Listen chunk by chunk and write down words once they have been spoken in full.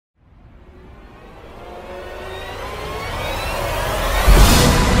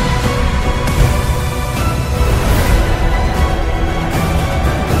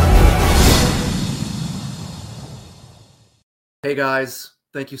Hey guys,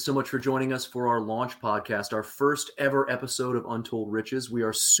 thank you so much for joining us for our launch podcast, our first ever episode of Untold Riches. We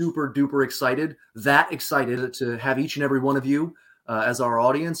are super duper excited to have each and every one of you as our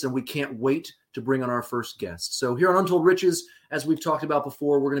audience, and we can't wait to bring on our first guest. So here on Untold Riches, as we've talked about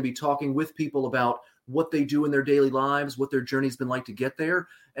before, we're going to be talking with people about what they do in their daily lives, what their journey's been like to get there,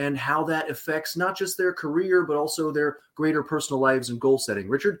 and how that affects not just their career, but also their greater personal lives and goal setting.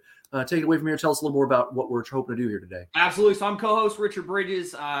 Richard, take it away from here. Tell us a little more about what we're hoping to do here today. Absolutely. So I'm co-host Richard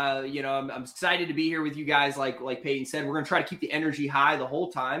Bridges. I'm excited to be here with you guys. Like Peyton said, we're going to try to keep the energy high the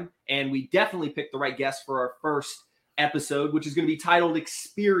whole time. And we definitely picked the right guest for our first episode, which is going to be titled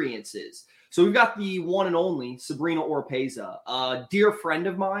Experiences. So we've got the one and only Sabrina Oropeza, a dear friend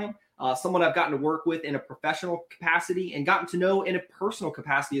of mine, someone I've gotten to work with in a professional capacity and gotten to know in a personal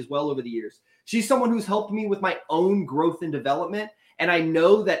capacity as well over the years. She's someone who's helped me with my own growth and development. And I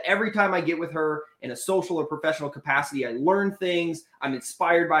know that every time I get with her in a social or professional capacity, I learn things. I'm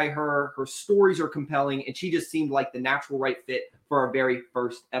inspired by her. Her stories are compelling. And she just seemed like the natural right fit for our very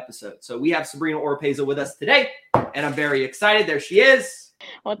first episode. So we have Sabrina Oropeza with us today. And I'm very excited. There she is.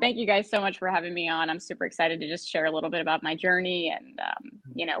 Well, thank you guys so much for having me on. I'm super excited to just share a little bit about my journey and,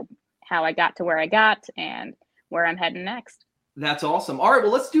 how I got to where I got and where I'm heading next. That's awesome. All right,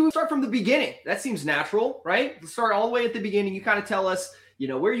 well, let's start from the beginning. That seems natural, right? Let's start all the way at the beginning. You kind of tell us,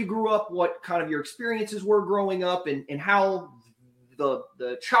 where you grew up, what kind of your experiences were growing up, and how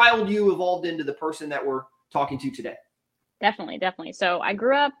the child you evolved into the person that we're talking to today. Definitely. So I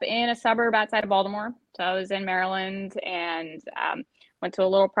grew up in a suburb outside of Baltimore. So I was in Maryland and went to a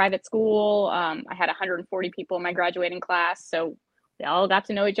little private school. I had 140 people in my graduating class, so we all got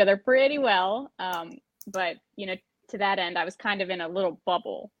to know each other pretty well. But to that end, I was kind of in a little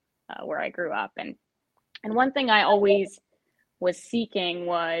bubble where I grew up. And one thing I always was seeking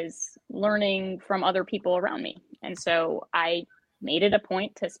was learning from other people around me. And so I made it a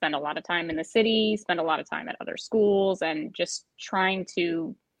point to spend a lot of time in the city, spend a lot of time at other schools, and just trying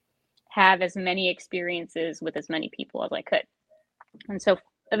to have as many experiences with as many people as I could. And so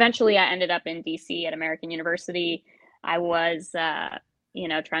eventually I ended up in DC at American University. I was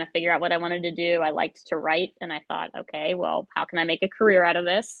trying to figure out what I wanted to do. I liked to write, and I thought, okay, well, how can I make a career out of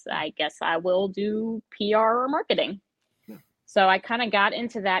this? I guess I will do PR or marketing. Yeah. So I kind of got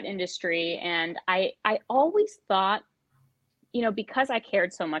into that industry, and I always thought, because I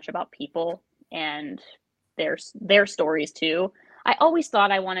cared so much about people and their stories too, I always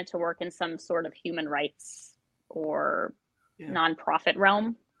thought I wanted to work in some sort of human rights or nonprofit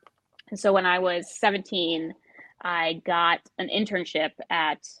realm. And so when I was 17, I got an internship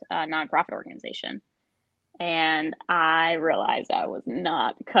at a nonprofit organization, and I realized I was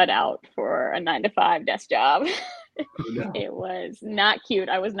not cut out for a 9-to-5 desk job. No. It was not cute.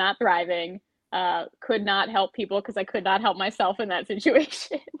 I was not thriving, could not help people because I could not help myself in that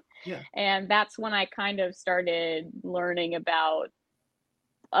situation. Yeah. And that's when I kind of started learning about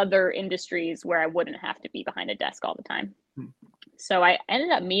other industries where I wouldn't have to be behind a desk all the time. So I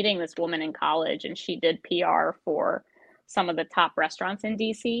ended up meeting this woman in college, and she did PR for some of the top restaurants in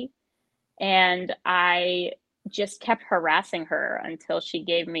DC. And I just kept harassing her until she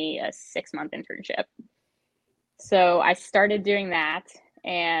gave me a 6-month internship. So I started doing that,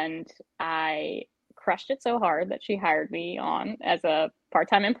 and I crushed it so hard that she hired me on as a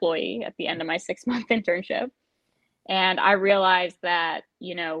part-time employee at the end of my 6-month internship. And I realized that,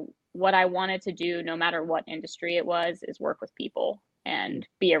 what I wanted to do, no matter what industry it was, is work with people and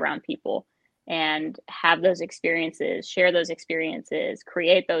be around people and have those experiences, share those experiences,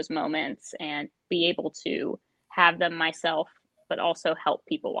 create those moments, and be able to have them myself, but also help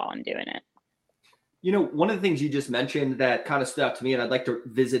people while I'm doing it. One of the things you just mentioned that kind of stood out to me, and I'd like to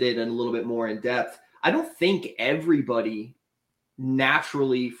visit it in a little bit more in depth. I don't think everybody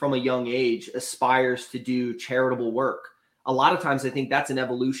naturally from a young age aspires to do charitable work. A lot of times I think that's an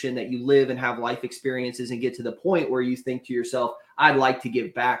evolution that you live and have life experiences and get to the point where you think to yourself, I'd like to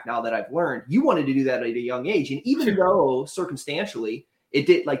give back now that I've learned. You wanted to do that at a young age. And even though circumstantially it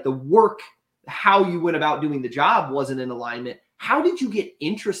did, like the work, how you went about doing the job wasn't in alignment, how did you get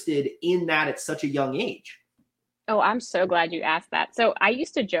interested in that at such a young age? Oh, I'm so glad you asked that. So I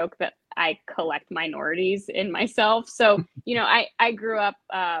used to joke that I collect minorities in myself. So, I grew up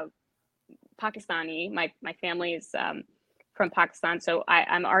Pakistani. My family is from Pakistan. So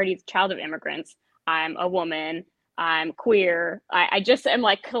I'm already the child of immigrants. I'm a woman. I'm queer. I just am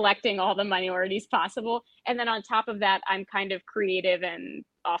like collecting all the minorities possible. And then on top of that, I'm kind of creative and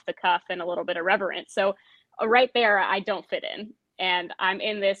off the cuff and a little bit irreverent. So right there, I don't fit in. And I'm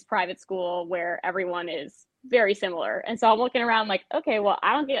in this private school where everyone is very similar. And so I'm looking around like, okay, well,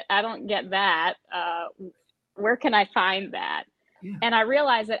 I don't get that. Where can I find that? Yeah. And I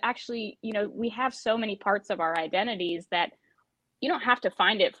realized that actually, we have so many parts of our identities that you don't have to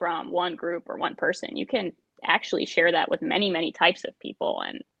find it from one group or one person. You can actually share that with many, many types of people,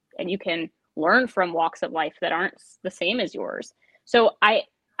 and you can learn from walks of life that aren't the same as yours. So I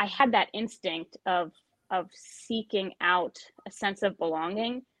had that instinct of seeking out a sense of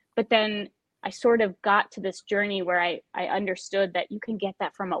belonging, but then I sort of got to this journey where I understood that you can get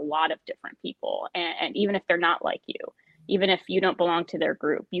that from a lot of different people. And even if they're not like you, even if you don't belong to their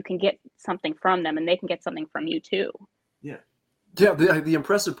group, you can get something from them and they can get something from you too. Yeah. Yeah, the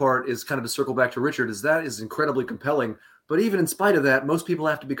impressive part is kind of to circle back to Richard, is that is incredibly compelling. But even in spite of that, most people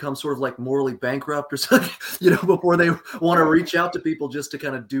have to become sort of like morally bankrupt or something, before they want to reach out to people just to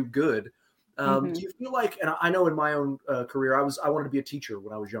kind of do good. Do you feel like, and I know in my own career, I wanted to be a teacher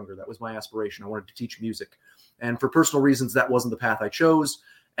when I was younger. That was my aspiration. I wanted to teach music. And for personal reasons, that wasn't the path I chose.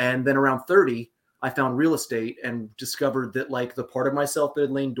 And then around 30, I found real estate and discovered that like the part of myself that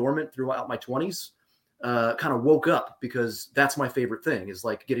had lain dormant throughout my 20s kind of woke up, because that's my favorite thing, is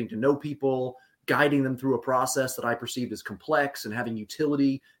like getting to know people, guiding them through a process that I perceived as complex and having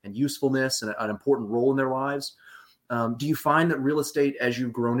utility and usefulness and an important role in their lives. Do you find that real estate, as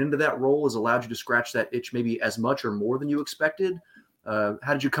you've grown into that role, has allowed you to scratch that itch maybe as much or more than you expected? How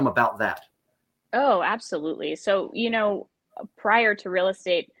did you come about that? Oh, absolutely. So, prior to real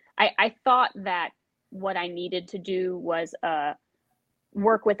estate, I thought that what I needed to do was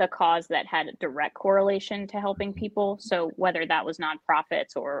work with a cause that had a direct correlation to helping people. So whether that was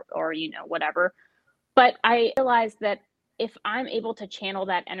nonprofits or whatever. But I realized that if I'm able to channel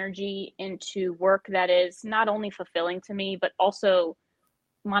that energy into work that is not only fulfilling to me, but also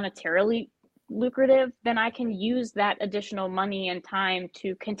monetarily lucrative, then I can use that additional money and time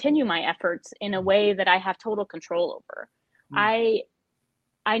to continue my efforts in a way that I have total control over.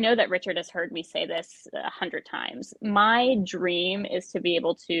 I know that Richard has heard me say this 100 times. My dream is to be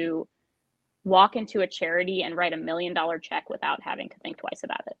able to walk into a charity and write $1 million check without having to think twice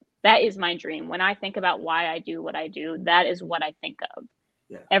about it. That is my dream. When I think about why I do what I do, that is what I think of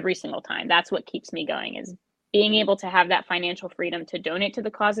every single time. That's what keeps me going, is being able to have that financial freedom to donate to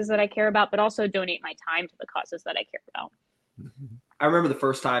the causes that I care about, but also donate my time to the causes that I care about. I remember the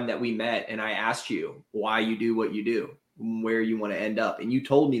first time that we met and I asked you why you do what you do, where you want to end up. And you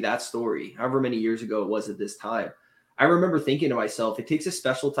told me that story, however many years ago it was at this time. I remember thinking to myself, it takes a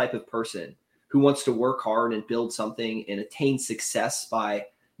special type of person who wants to work hard and build something and attain success by,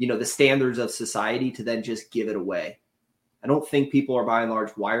 the standards of society to then just give it away. I don't think people are by and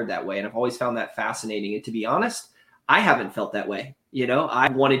large wired that way. And I've always found that fascinating. And to be honest, I haven't felt that way. I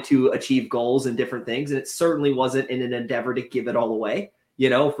wanted to achieve goals and different things. And it certainly wasn't in an endeavor to give it all away.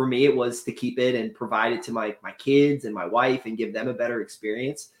 For me, it was to keep it and provide it to my kids and my wife and give them a better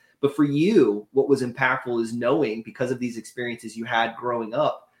experience. But for you, what was impactful is knowing, because of these experiences you had growing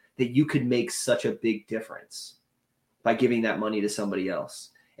up, that you could make such a big difference by giving that money to somebody else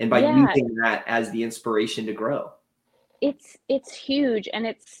and by using that as the inspiration to grow. It's huge, and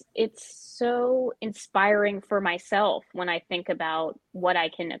it's so inspiring for myself when I think about what I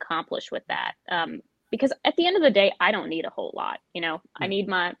can accomplish with that. Because at the end of the day, I don't need a whole lot. I need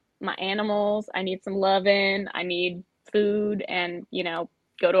my animals, I need some loving, I need food, and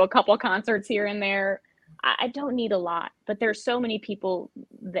go to a couple concerts here and there. I don't need a lot, but there's so many people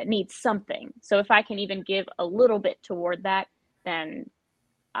that need something. So if I can even give a little bit toward that, then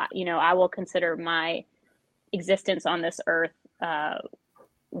I will consider my existence on this earth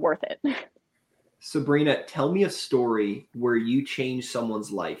worth it. Sabrina, tell me a story where you changed someone's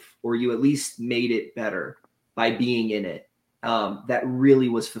life, or you at least made it better by being in it, that really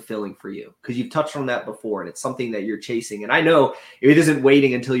was fulfilling for you, because you've touched on that before and it's something that you're chasing. And I know it isn't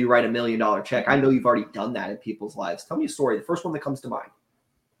waiting until you write $1 million check. I know you've already done that in people's lives. Tell me a story, the first one that comes to mind.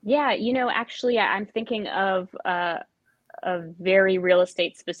 Yeah, actually I'm thinking of a very real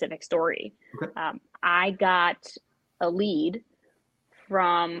estate specific story. Okay. I got a lead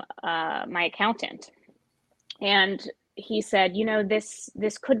from my accountant, and he said,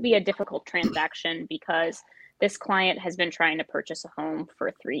 this could be a difficult transaction because this client has been trying to purchase a home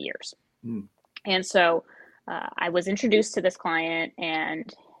for 3 years. And so I was introduced to this client, and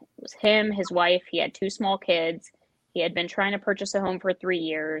it was him, his wife. He had 2 small kids. He had been trying to purchase a home for 3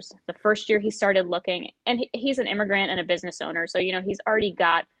 years. The first year he started looking, and he's an immigrant and a business owner. So, he's already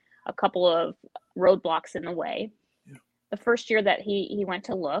got a couple of roadblocks in the way. Yeah. The first year that he went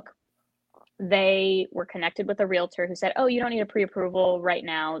to look, they were connected with a realtor who said, oh, you don't need a pre-approval right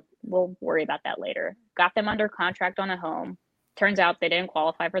now. We'll worry about that later. Got them under contract on a home. Turns out they didn't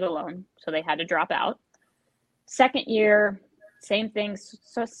qualify for the loan, so they had to drop out. Second year, same thing.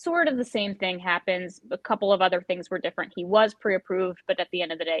 So sort of the same thing happens. A couple of other things were different. He was pre-approved, but at the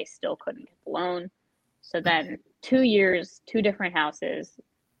end of the day, still couldn't get the loan. So then 2 years, 2 different houses,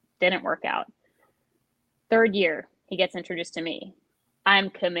 didn't work out. Third year, he gets introduced to me. I'm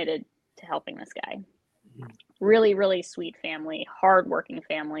committed to helping this guy. Really, really sweet family, hardworking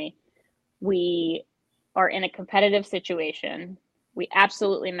family. We are in a competitive situation. We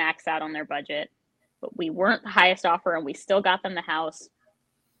absolutely max out on their budget, but we weren't the highest offer and we still got them the house.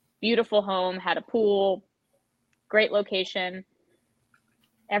 Beautiful home, had a pool, great location.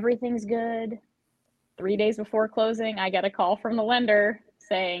 Everything's good. 3 days before closing, I get a call from the lender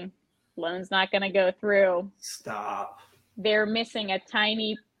saying, loan's not going to go through. Stop. They're missing a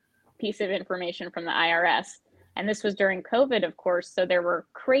tiny piece of information from the IRS. And this was during COVID, of course, so there were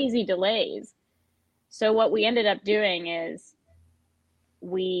crazy delays. So what we ended up doing is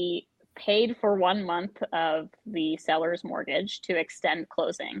we paid for 1 month of the seller's mortgage to extend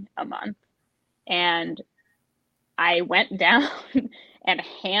closing a month. And I went down and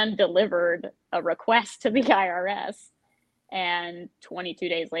hand delivered a request to the IRS. And 22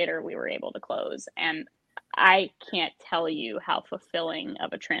 days later, we were able to close. And I can't tell you how fulfilling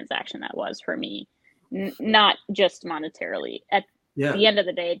of a transaction that was for me. Not just monetarily. At the end of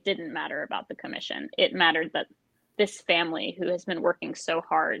the day, it didn't matter about the commission. It mattered that this family who has been working so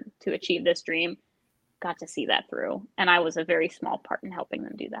hard to achieve this dream got to see that through. And I was a very small part in helping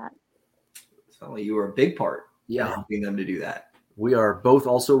them do that. So you were a big part in helping them to do that. We are both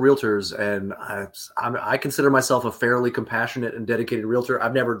also realtors, and I consider myself a fairly compassionate and dedicated realtor.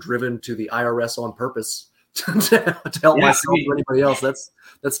 I've never driven to the IRS on purpose to help myself or anybody else.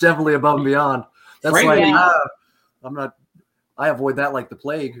 That's definitely above and beyond. That's I'm not. I avoid that like the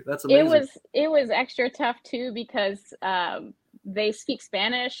plague. That's amazing. It was extra tough too because they speak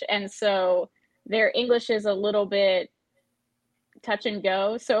Spanish, and so their English is a little bit touch and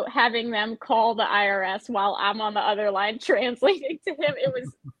go. So having them call the IRS while I'm on the other line translating to him, it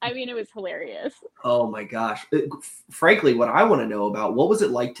was hilarious. Oh my gosh. Frankly, what I want to know about, what was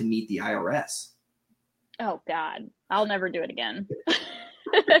it like to meet the IRS? Oh God, I'll never do it again.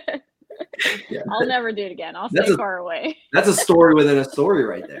 I'll never do it again. I'll stay far away. That's a story within a story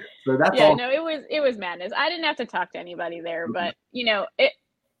right there. So that's it was madness. I didn't have to talk to anybody there, but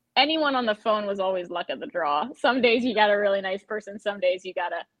anyone on the phone was always luck of the draw. Some days you got a really nice person. Some days you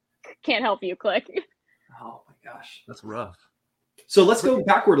can't help you click. Oh my gosh. That's rough. So let's go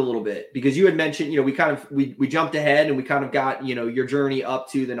backward a little bit, because you had mentioned, we jumped ahead and we kind of got, your journey up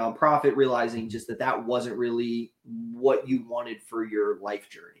to the nonprofit, realizing just that wasn't really what you wanted for your life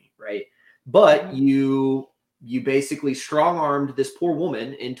journey. Right. But you basically strong-armed this poor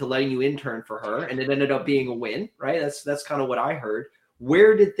woman into letting you intern for her, and it ended up being a win. Right. That's kind of what I heard.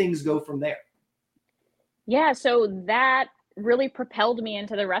 Where did things go from there? Yeah, so that really propelled me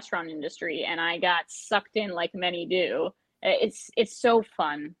into the restaurant industry, and I got sucked in like many do. It's so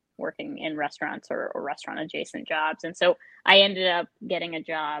fun working in restaurants or restaurant adjacent jobs. And so I ended up getting a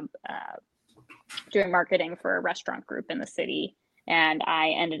job doing marketing for a restaurant group in the city, and I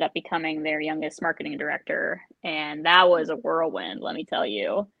ended up becoming their youngest marketing director. And that was a whirlwind, let me tell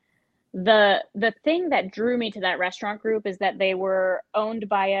you. The thing that drew me to that restaurant group is that they were owned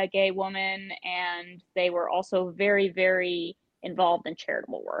by a gay woman, and they were also very, very involved in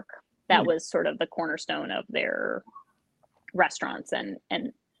charitable work. That was sort of the cornerstone of their restaurants, and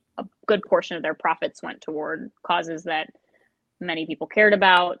a good portion of their profits went toward causes that many people cared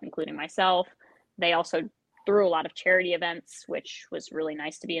about, including myself. They also threw a lot of charity events, which was really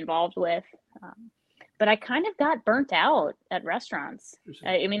nice to be involved with. But I kind of got burnt out at restaurants.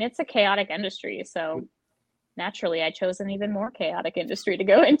 I mean, it's a chaotic industry. So naturally, I chose an even more chaotic industry to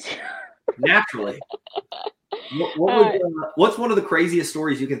go into. Naturally. What's one of the craziest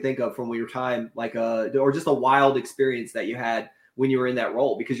stories you can think of from your time, or just a wild experience that you had when you were in that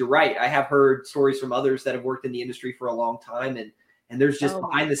role? Because you're right. I have heard stories from others that have worked in the industry for a long time. And there's just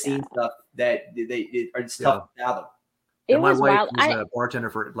behind the scenes stuff that it's tough to fathom. And my wife was a bartender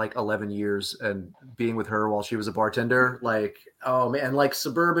for like 11 years, and being with her while she was a bartender,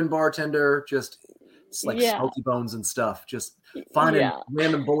 suburban bartender, just smoky bones and stuff, just finding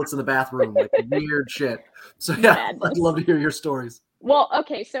random bullets in the bathroom, like weird shit. So I'd love to hear your stories. Well,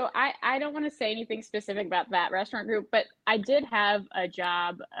 okay. So I don't want to say anything specific about that restaurant group, but I did have a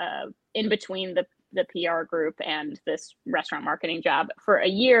job in between the PR group and this restaurant marketing job. For a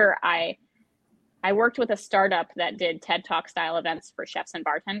year, I worked with a startup that did TED Talk style events for chefs and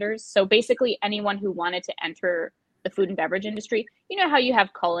bartenders. So basically anyone who wanted to enter the food and beverage industry. You know how you have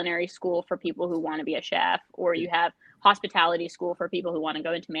culinary school for people who want to be a chef, or you have hospitality school for people who want to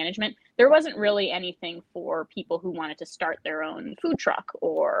go into management. There wasn't really anything for people who wanted to start their own food truck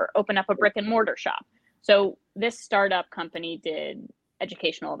or open up a brick and mortar shop. So this startup company did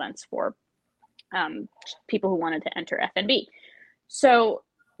educational events for people who wanted to enter F&B. So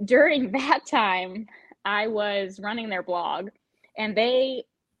during that time, I was running their blog, and they,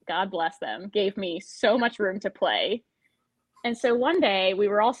 God bless them, gave me so much room to play. And so one day we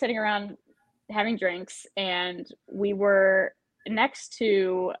were all sitting around having drinks, and we were next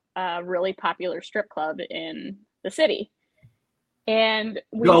to a really popular strip club in the city. And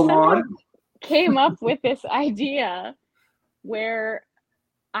we came up with this idea where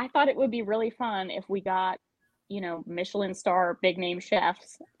I thought it would be really fun if we got, Michelin star big name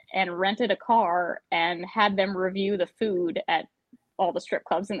chefs and rented a car and had them review the food at all the strip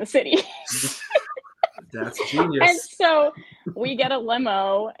clubs in the city. That's genius. And so we get a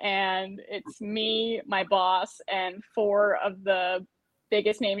limo, and it's me, my boss, and 4 of the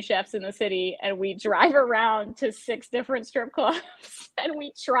biggest name chefs in the city, and we drive around to 6 different strip clubs and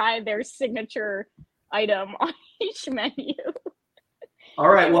we try their signature item on each menu. All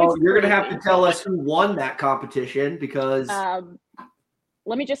right, well, you're going to have to tell us who won that competition, because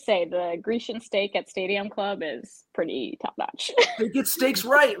let me just say, the Grecian steak at Stadium Club is pretty top notch. They get steaks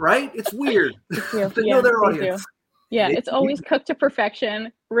right? It's weird. They know their audience. Yeah, it's always cooked to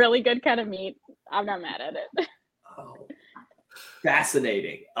perfection. Really good kind of meat. I'm not mad at it. Oh,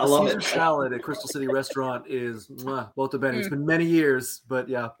 fascinating. I love Caesar it. salad at Crystal City Restaurant is both of It's been many years, but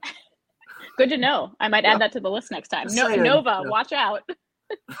yeah. Good to know. I might add that to the list next time. Nova, watch out.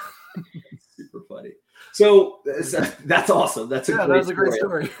 Super funny. So that's awesome. That's a great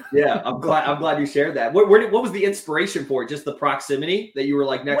story. Yeah, I'm glad you shared that. What was the inspiration for it? Just the proximity that you were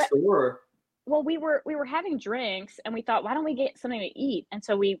like next door? Or? Well, we were having drinks, and we thought, why don't we get something to eat? And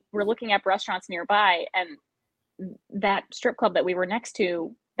so we were looking up restaurants nearby, and that strip club that we were next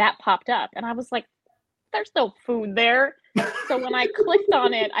to, that popped up, and I was like, there's no food there. So when I clicked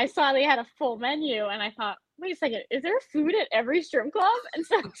on it, I saw they had a full menu, and I thought, wait a second, is there food at every strip club? And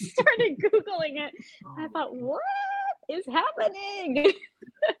so I started Googling it. I thought, what is happening?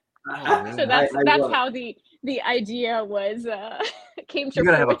 So that's how the idea was came to fruition. You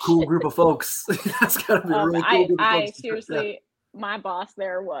gotta have a cool group of folks. That's gotta be a really cool group of folks. Seriously, my boss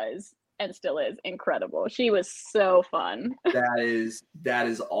there was, and still is, incredible. She was so fun. That is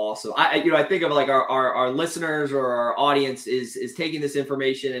awesome. I think of like our listeners or our audience is taking this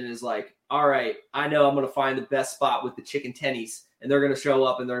information and is like, all right, I know I'm gonna find the best spot with the chicken tennies, and they're gonna show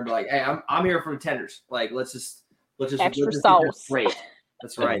up and they're gonna be like, hey, I'm here for the tenders. Like let's just extra sauce. Great.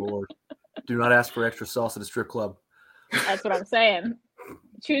 That's right. Oh, Lord. Do not ask for extra sauce at a strip club. That's what I'm saying.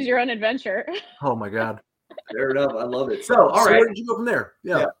 Choose your own adventure. Oh my God. Fair enough. I love it. So all right. Where did you go from there?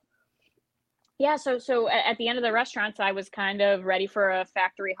 Yeah, so at the end of the restaurants, I was kind of ready for a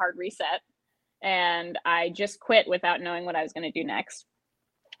factory hard reset, and I just quit without knowing what I was going to do next.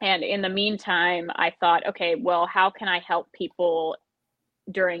 And in the meantime, I thought, okay, well, how can I help people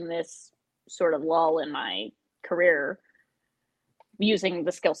during this sort of lull in my career using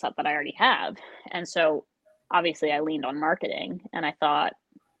the skill set that I already have? And so obviously I leaned on marketing, and I thought,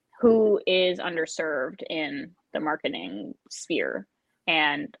 who is underserved in the marketing sphere?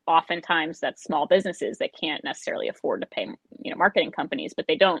 And oftentimes that's small businesses that can't necessarily afford to pay, marketing companies, but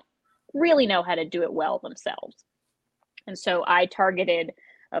they don't really know how to do it well themselves. And so I targeted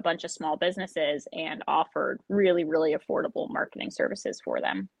a bunch of small businesses and offered really, really affordable marketing services for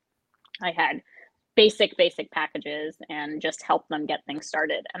them. I had basic packages and just helped them get things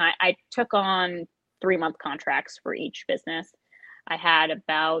started. And I took on 3-month contracts for each business. I had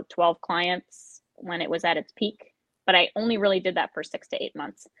about 12 clients when it was at its peak, but I only really did that for 6 to 8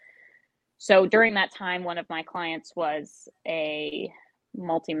 months. So during that time, one of my clients was a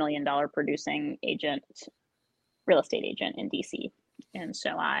multi-million-dollar producing real estate agent in DC. And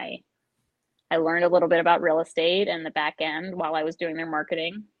so I learned a little bit about real estate and the back end while I was doing their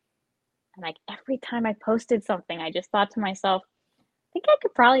marketing. And like every time I posted something, I just thought to myself, I think I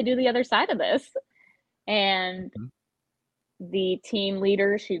could probably do the other side of this. And the team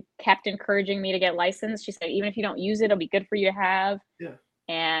leader, she kept encouraging me to get licensed. She said, even if you don't use it, it'll be good for you to have. Yeah.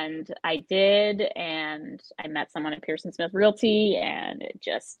 And I did. And I met someone at Pearson Smith Realty, and it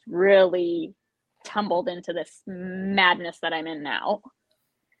just really tumbled into this madness that I'm in now.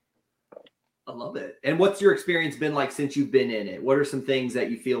 I love it. And what's your experience been like since you've been in it? What are some things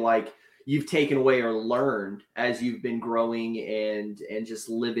that you feel like you've taken away or learned as you've been growing and just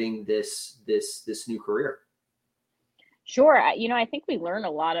living this new career? Sure. I think we learn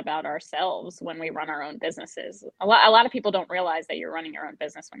a lot about ourselves when we run our own businesses. A lot of people don't realize that you're running your own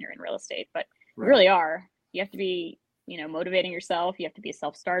business when you're in real estate, but you really are. You have to be, motivating yourself. You have to be a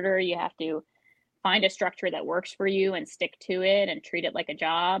self-starter. You have to find a structure that works for you and stick to it and treat it like a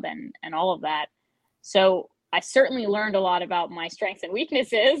job and all of that. So I certainly learned a lot about my strengths and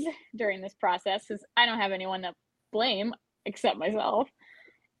weaknesses during this process, because I don't have anyone to blame except myself.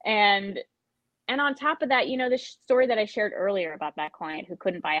 And on top of that, the story that I shared earlier about that client who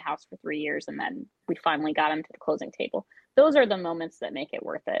couldn't buy a house for 3 years, and then we finally got him to the closing table. Those are the moments that make it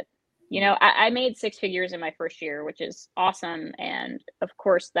worth it. I made 6 figures in my first year, which is awesome. And of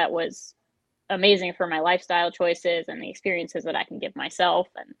course, that was amazing for my lifestyle choices and the experiences that I can give myself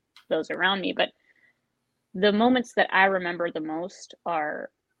and those around me. But the moments that I remember the most are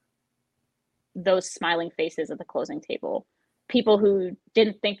those smiling faces at the closing table. People who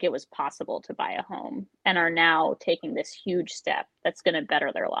didn't think it was possible to buy a home and are now taking this huge step that's going to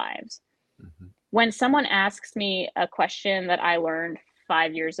better their lives. Mm-hmm. When someone asks me a question that I learned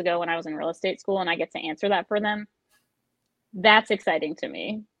 5 years ago when I was in real estate school and I get to answer that for them, that's exciting to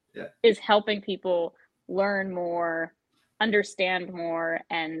me. Yeah. Is helping people learn more, understand more,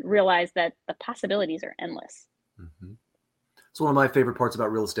 and realize that the possibilities are endless. Mm-hmm. So one of my favorite parts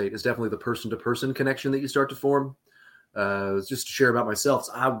about real estate is definitely the person-to-person connection that you start to form. Just to share about myself,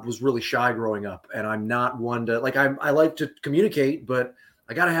 I was really shy growing up, and I'm not one to I like to communicate, but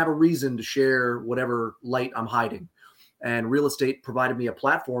I got to have a reason to share whatever light I'm hiding. And real estate provided me a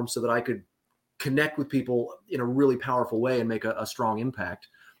platform so that I could connect with people in a really powerful way and make a strong impact,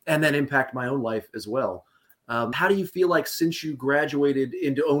 and then impact my own life as well. How do you feel like, since you graduated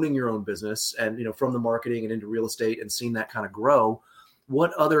into owning your own business and, from the marketing and into real estate and seen that kind of grow,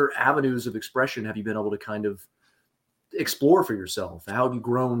 what other avenues of expression have you been able to kind of explore for yourself? How have you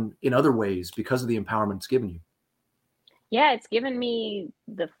grown in other ways because of the empowerment it's given you? Yeah, it's given me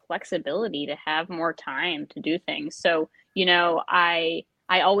the flexibility to have more time to do things. So, I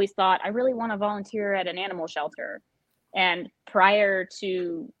always thought I really want to volunteer at an animal shelter. And prior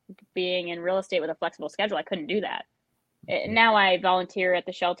to being in real estate with a flexible schedule, I couldn't do that. Now I volunteer at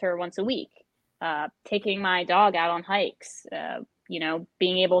the shelter once a week, taking my dog out on hikes,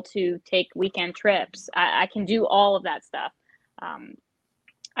 being able to take weekend trips. I can do all of that stuff.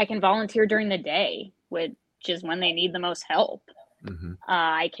 I can volunteer during the day, which is when they need the most help. Mm-hmm.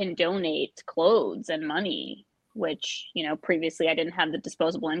 I can donate clothes and money, which, previously I didn't have the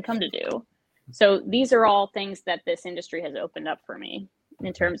disposable income to do. So these are all things that this industry has opened up for me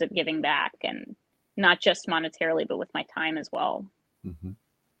in terms of giving back, and not just monetarily, but with my time as well. Mm-hmm.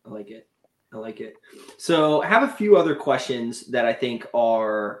 I like it. So I have a few other questions that I think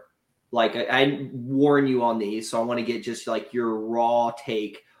are I warn you on these. So I want to get just your raw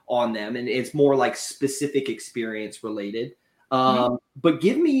take on them. And it's more specific experience related. But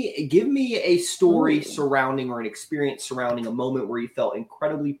give me a story surrounding, or an experience surrounding, a moment where you felt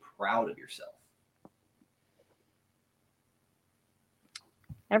incredibly proud of yourself.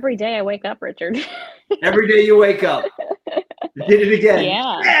 Every day I wake up, Richard. Every day you wake up. You did it again.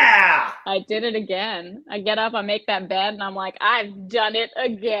 Yeah. I did it again. I get up, I make that bed, and I'm like, I've done it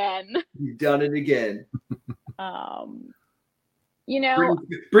again. You've done it again.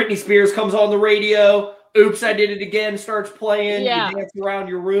 Britney Spears comes on the radio. Oops, I did it again. Starts playing. Yeah. You dance around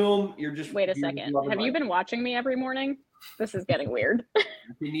your room. Wait a second. Have you been watching me every morning? This is getting weird. You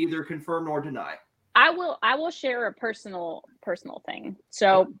can neither confirm nor deny. I will share a personal thing.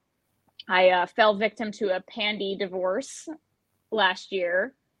 So I fell victim to a pandy divorce last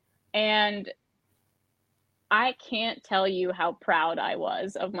year, and I can't tell you how proud I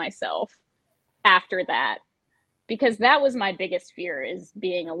was of myself after that, because that was my biggest fear, is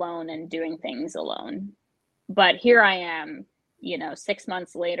being alone and doing things alone. But here I am, 6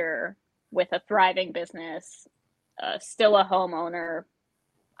 months later, with a thriving business, still a homeowner,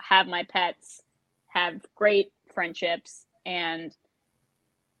 have my pets, have great friendships, and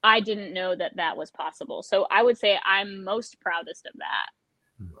I didn't know that was possible. So I would say I'm most proudest of that.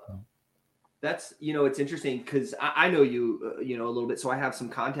 That's, it's interesting because I know you, a little bit. So I have some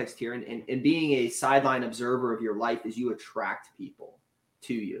context here, and being a sideline observer of your life is you attract people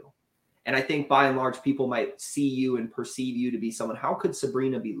to you. And I think by and large, people might see you and perceive you to be someone. How could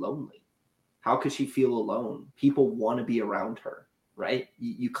Sabrina be lonely? How could she feel alone? People want to be around her, right?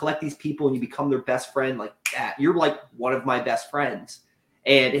 You collect these people and you become their best friend like that. You're like one of my best friends.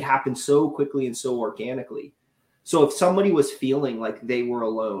 And it happened so quickly and so organically. So if somebody was feeling like they were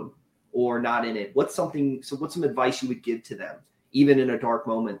alone or not in it, what's some advice you would give to them, even in a dark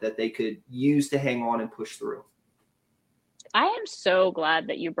moment, that they could use to hang on and push through? I am so glad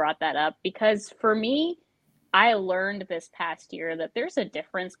that you brought that up, because for me, I learned this past year that there's a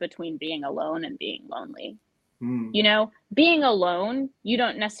difference between being alone and being lonely. You know, being alone, you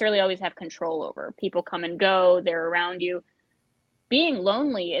don't necessarily always have control over. People come and go, they're around you. Being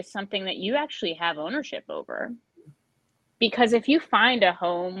lonely is something that you actually have ownership over. Because if you find a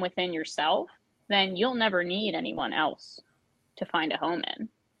home within yourself, then you'll never need anyone else to find a home in.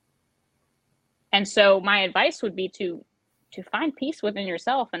 And so my advice would be to find peace within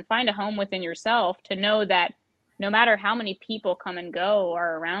yourself and find a home within yourself, to know that no matter how many people come and go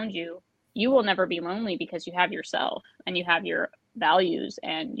are around you, you will never be lonely because you have yourself and you have your values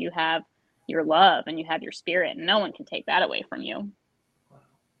and you have your love and you have your spirit, and no one can take that away from you.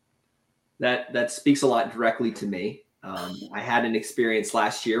 That speaks a lot directly to me. I had an experience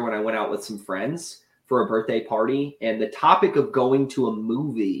last year when I went out with some friends for a birthday party, and the topic of going to a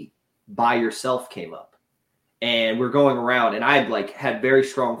movie by yourself came up. And we're going around, and I had very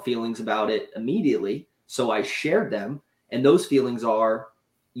strong feelings about it immediately. So I shared them. And those feelings are,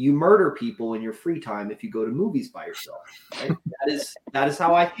 you murder people in your free time if you go to movies by yourself. Right? That is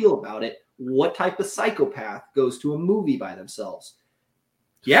how I feel about it. What type of psychopath goes to a movie by themselves?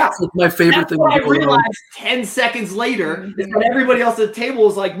 Yeah. It's like my favorite thing. I realized 10 seconds later is that everybody else at the table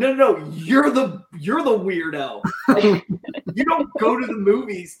is like, no, you're the weirdo. Like, you don't go to the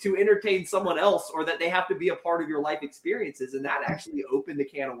movies to entertain someone else, or that they have to be a part of your life experiences. And that actually opened a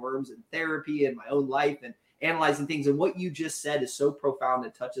can of worms in therapy and my own life and analyzing things. And what you just said is so profound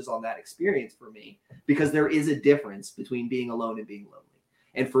and touches on that experience for me, because there is a difference between being alone and being lonely.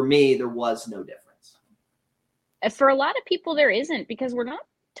 And for me, there was no difference. For a lot of people, there isn't, because we're not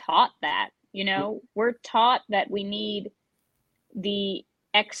taught that. You know, we're taught that we need the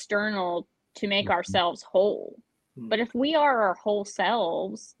external to make ourselves whole. But if we are our whole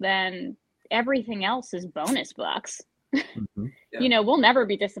selves, then everything else is bonus bucks. You know, we'll never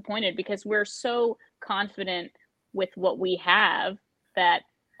be disappointed because we're so confident with what we have that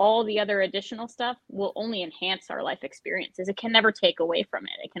all the other additional stuff will only enhance our life experiences. It can never take away from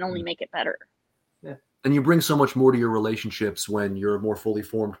it. It can only make it better. Yeah. And you bring so much more to your relationships when you're a more fully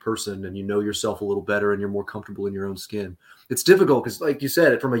formed person and you know yourself a little better and you're more comfortable in your own skin. It's difficult because, like you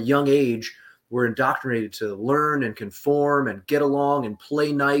said, from a young age, we're indoctrinated to learn and conform and get along and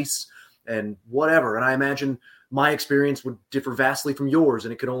play nice and whatever. And I imagine my experience would differ vastly from yours,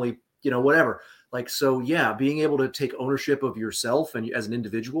 and it could only, whatever. Like, so yeah, being able to take ownership of yourself and as an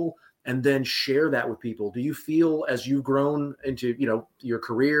individual and then share that with people. Do you feel, as you've grown into, your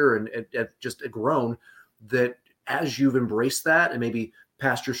career and just grown, that as you've embraced that and maybe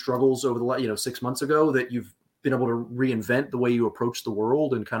past your struggles over the 6 months ago, that you've been able to reinvent the way you approach the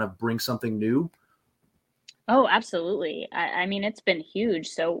world and kind of bring something new? Oh, absolutely. I mean, it's been huge.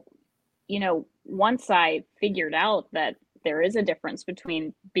 So, once I figured out that there is a difference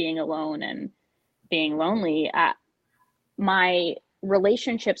between being alone and being lonely, my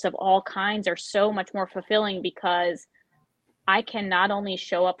relationships of all kinds are so much more fulfilling, because I can not only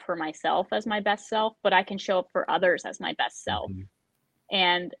show up for myself as my best self, but I can show up for others as my best self.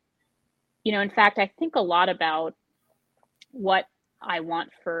 And, in fact, I think a lot about what I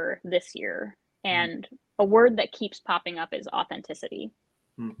want for this year. And a word that keeps popping up is authenticity.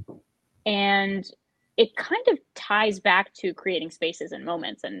 And it kind of ties back to creating spaces and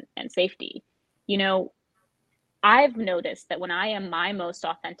moments and safety. I've noticed that when I am my most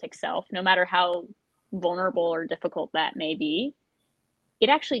authentic self, no matter how vulnerable or difficult that may be, it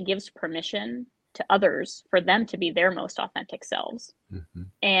actually gives permission to others for them to be their most authentic selves.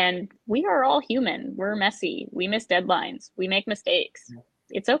 And we are all human. We're messy. We miss deadlines. We make mistakes.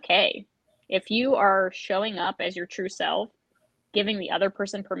 It's okay. If you are showing up as your true self, giving the other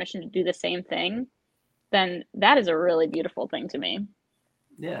person permission to do the same thing, then that is a really beautiful thing to me.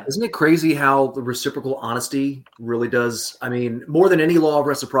 Yeah. Isn't it crazy how the reciprocal honesty really does? I mean, more than any law of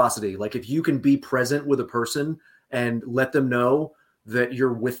reciprocity, like if you can be present with a person and let them know that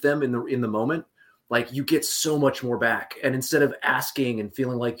you're with them in the moment, like you get so much more back. And instead of asking and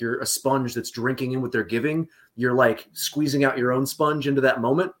feeling like you're a sponge that's drinking in what they're giving, you're like squeezing out your own sponge into that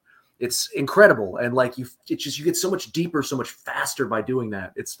moment. It's incredible. And like you get so much deeper, so much faster by doing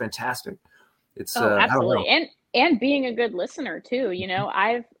that. It's fantastic. It's absolutely. And being a good listener too.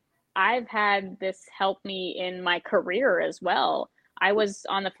 I've had this help me in my career as well. I was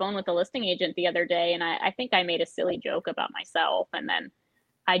on the phone with a listing agent the other day, and I think I made a silly joke about myself. And then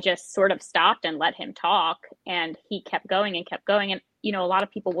I just sort of stopped and let him talk, and he kept going and kept going. And, a lot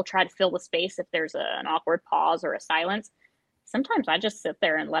of people will try to fill the space if there's an awkward pause or a silence. Sometimes I just sit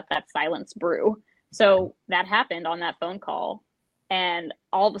there and let that silence brew. So that happened on that phone call. And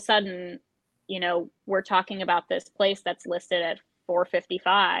all of a sudden, we're talking about this place that's listed at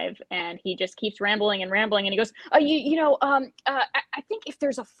 4:55, and he just keeps rambling, and he goes, I think if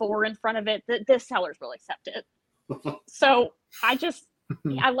there's a 4 in front of it, the sellers will accept it. So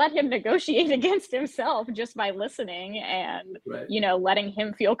I let him negotiate against himself just by listening and, letting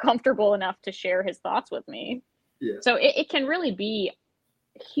him feel comfortable enough to share his thoughts with me. Yeah. So it can really be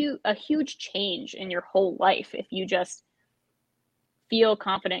a huge change in your whole life if you just feel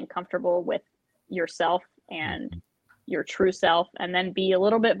confident and comfortable with yourself and your true self, and then be a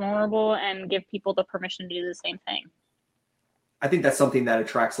little bit vulnerable and give people the permission to do the same thing. I think that's something that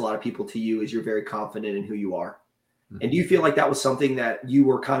attracts a lot of people to you, is you're very confident in who you are. And do you feel like that was something that you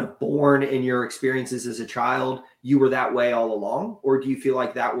were kind of born in your experiences as a child? You were that way all along? Or do you feel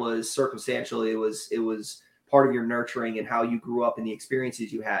like that was circumstantial? It was part of your nurturing and how you grew up and the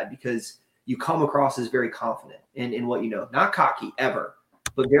experiences you had? Because you come across as very confident in what you know, not cocky ever,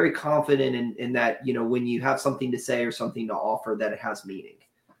 but very confident in that, when you have something to say or something to offer, that it has meaning.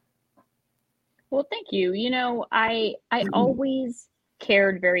 Well, thank you. I always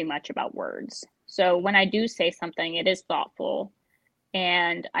cared very much about words. So when I do say something, it is thoughtful,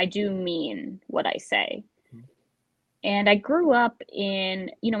 and I do mean what I say. And I grew up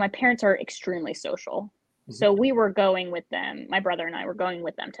in, my parents are extremely social. So we were going with them, my brother and I were going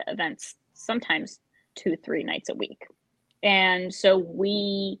with them to events sometimes 2-3 nights a week. And so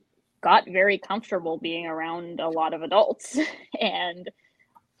we got very comfortable being around a lot of adults. And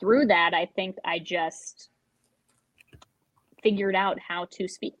through that, I think I just figured out how to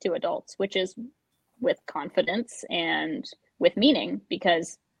speak to adults, which is with confidence and with meaning,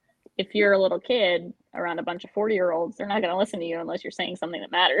 because if you're a little kid around a bunch of 40-year-olds, they're not going to listen to you unless you're saying something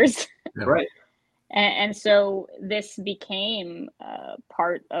that matters. Right. And so this became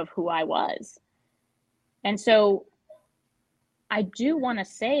part of who I was. And so I do want to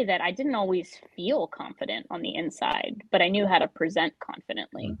say that I didn't always feel confident on the inside, but I knew how to present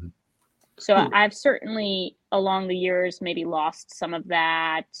confidently. So I've certainly along the years maybe lost some of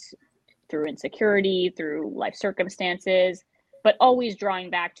that through insecurity, through life circumstances, but always drawing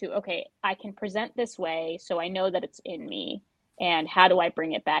back to, okay, I can present this way, so I know that it's in me, and how do I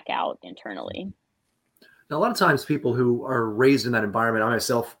bring it back out internally? Now, a lot of times people who are raised in that environment, I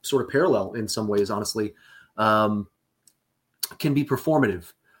myself sort of parallel in some ways, honestly, can be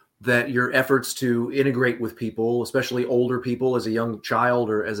performative, that your efforts to integrate with people, especially older people as a young child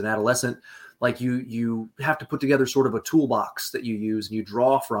or as an adolescent, like you have to put together sort of a toolbox that you use and you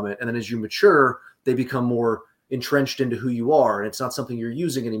draw from it. And then as you mature, they become more entrenched into who you are. And it's not something you're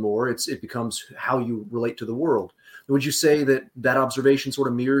using anymore. It becomes how you relate to the world. Would you say that observation sort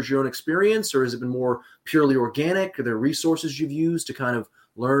of mirrors your own experience, or has it been more purely organic? Are there resources you've used to kind of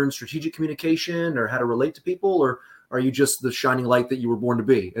learn strategic communication or how to relate to people? Or are you just the shining light that you were born to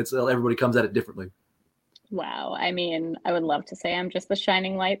be? Everybody comes at it differently. Wow. I mean, I would love to say I'm just the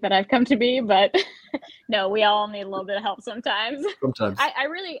shining light that I've come to be, but no, we all need a little bit of help sometimes. Sometimes. I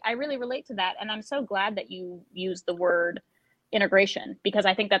really relate to that. And I'm so glad that you use the word integration, because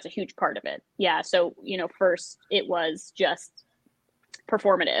I think that's a huge part of it. Yeah. So, first it was just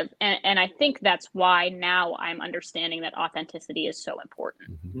performative. And I think that's why now I'm understanding that authenticity is so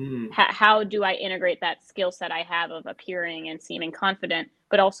important. How do I integrate that skill set I have of appearing and seeming confident,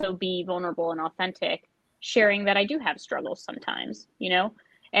 but also be vulnerable and authentic, sharing that I do have struggles sometimes,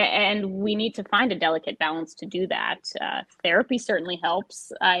 and we need to find a delicate balance to do that. Therapy certainly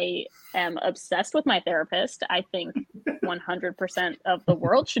helps. I am obsessed with my therapist. I think 100% of the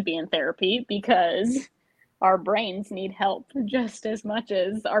world should be in therapy, because our brains need help just as much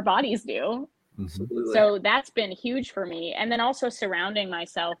as our bodies do. Absolutely. So that's been huge for me. And then also surrounding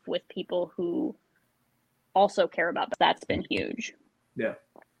myself with people who also care about that's been huge. Yeah.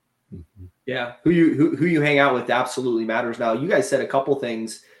 Yeah. Who you hang out with absolutely matters. Now, you guys said a couple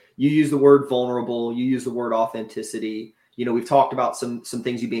things. You use the word vulnerable. You use the word authenticity. We've talked about some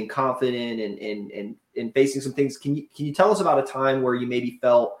things, you being confident and facing some things. Can you tell us about a time where you maybe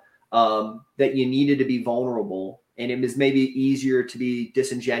felt that you needed to be vulnerable, and it was maybe easier to be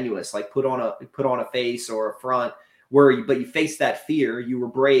disingenuous, like put on a face or a front, but you faced that fear, you were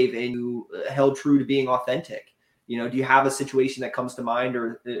brave, and you held true to being authentic? Do you have a situation that comes to mind,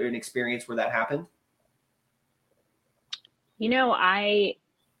 or an experience where that happened? I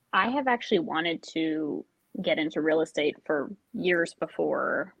have actually wanted to get into real estate for years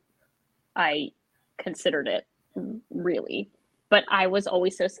before I considered it, really. But I was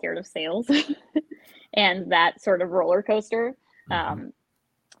always so scared of sales and that sort of roller coaster.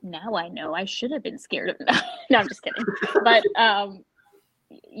 Now I know I should have been scared of that. No, I'm just kidding. But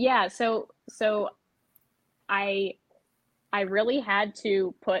yeah, so I really had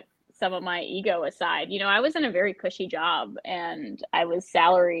to put some of my ego aside. I was in a very cushy job and I was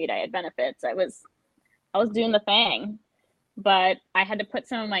salaried. I had benefits. I was doing the thing, but I had to put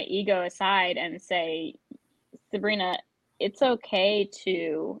some of my ego aside and say, Sabrina, it's okay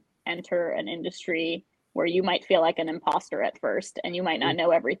to enter an industry where you might feel like an imposter at first and you might not know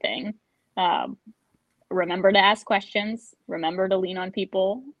everything. Remember to ask questions, remember to lean on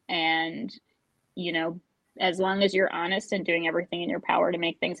people, and, as long as you're honest and doing everything in your power to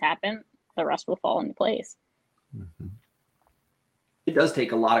make things happen, the rest will fall into place. Mm-hmm. It does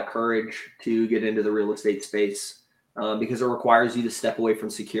take a lot of courage to get into the real estate space because it requires you to step away from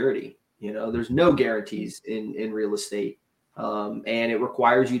security. There's no guarantees in real estate, and it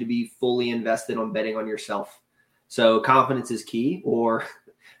requires you to be fully invested on betting on yourself. So confidence is key, or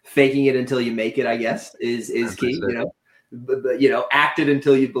faking it until you make it, I guess, is key. But act it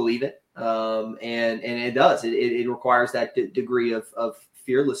until you believe it. And it does. It requires that degree of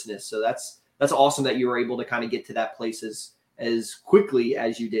fearlessness. So that's awesome that you were able to kind of get to that place as quickly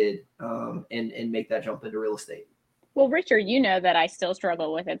as you did, and make that jump into real estate. Well, Richard, that I still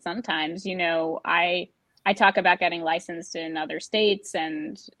struggle with it sometimes. I talk about getting licensed in other states,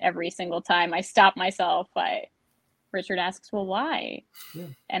 and every single time I stop myself, Richard asks, well, why? Yeah.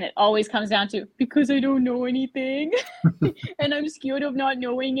 And it always comes down to, because I don't know anything and I'm scared of not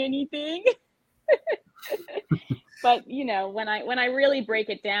knowing anything. But, when I really break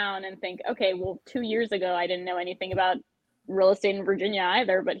it down and think, okay, well, 2 years ago, I didn't know anything about real estate in Virginia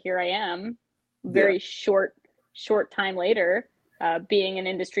either, but here I am, very short time later, being an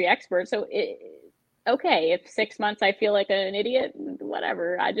industry expert. So okay, if 6 months I feel like an idiot,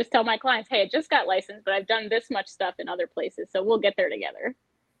 whatever. I just tell my clients, hey, I just got licensed, but I've done this much stuff in other places, so we'll get there together.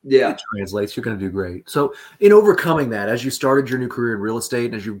 Yeah, it translates. You're going to do great. So in overcoming that, as you started your new career in real estate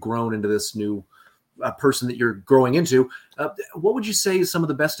and as you've grown into this new person that you're growing into, what would you say is some of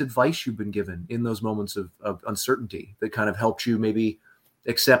the best advice you've been given in those moments of uncertainty that kind of helped you maybe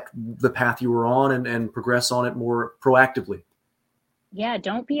accept the path you were on and progress on it more proactively? Yeah,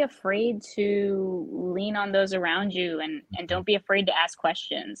 don't be afraid to lean on those around you, and don't be afraid to ask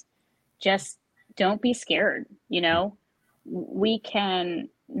questions. Just don't be scared. We can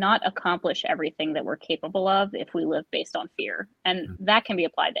not accomplish everything that we're capable of if we live based on fear. And that can be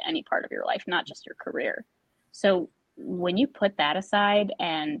applied to any part of your life, not just your career. So when you put that aside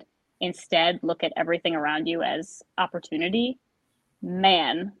and instead look at everything around you as opportunity,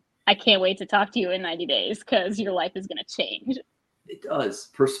 man, I can't wait to talk to you in 90 days because your life is going to change. It does.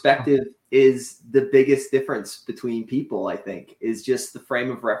 Perspective is the biggest difference between people, I think, is just the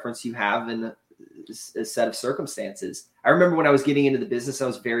frame of reference you have in a set of circumstances. I remember when I was getting into the business, I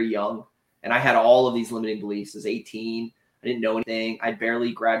was very young and I had all of these limiting beliefs. I was 18. I didn't know anything. I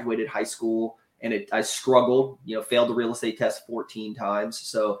barely graduated high school and I struggled, failed the real estate test 14 times.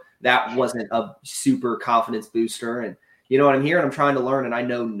 So that wasn't a super confidence booster. And what I'm here and I'm trying to learn and I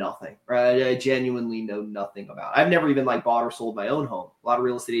know nothing, right? I genuinely know nothing about it. I've never even bought or sold my own home. A lot of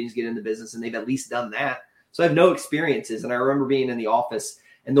real estate agents get into business and they've at least done that. So I have no experiences. And I remember being in the office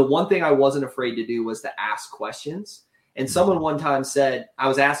and the one thing I wasn't afraid to do was to ask questions. And someone one time said, I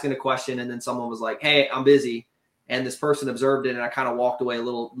was asking a question and then someone was like, hey, I'm busy. And this person observed it and I kind of walked away a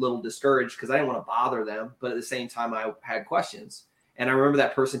little discouraged because I didn't want to bother them. But at the same time, I had questions. And I remember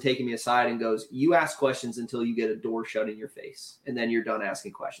that person taking me aside and goes, you ask questions until you get a door shut in your face. And then you're done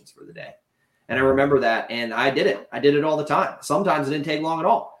asking questions for the day. And I remember that. And I did it. I did it all the time. Sometimes it didn't take long at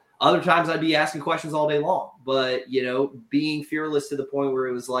all. Other times I'd be asking questions all day long. But, being fearless to the point where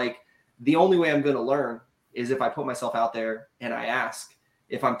it was like, the only way I'm going to learn is if I put myself out there and I ask.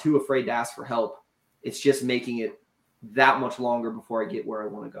 If I'm too afraid to ask for help, it's just making it that much longer before I get where I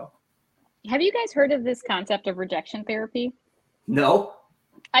want to go. Have you guys heard of this concept of rejection therapy? No.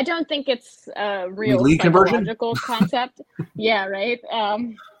 I don't think it's a real lead psychological concept. Yeah, right.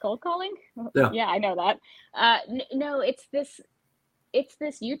 Cold calling? Yeah, I know that. No, it's this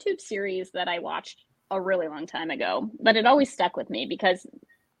YouTube series that I watched a really long time ago, but it always stuck with me because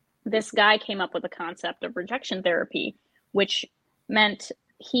this guy came up with the concept of rejection therapy, which meant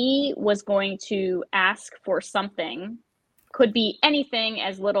he was going to ask for something, could be anything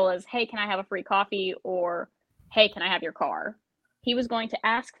as little as, hey, can I have a free coffee? Or, hey, can I have your car? He was going to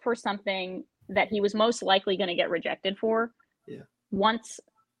ask for something that he was most likely going to get rejected for once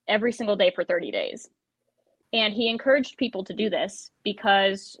every single day for 30 days. And he encouraged people to do this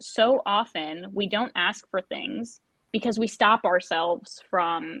because so often we don't ask for things because we stop ourselves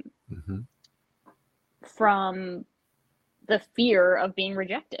from the fear of being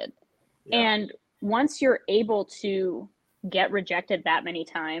rejected. Yeah. And once you're able to get rejected that many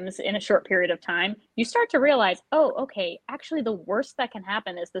times in a short period of time, you start to realize, oh, okay, actually the worst that can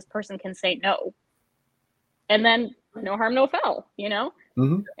happen is this person can say no. And then no harm, no foul, you know?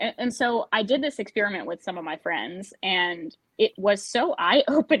 Mm-hmm. And so I did this experiment with some of my friends, and it was so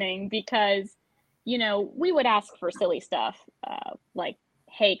eye-opening because, you know, we would ask for silly stuff like,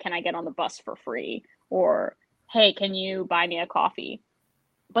 hey, can I get on the bus for free? Or, hey, can you buy me a coffee?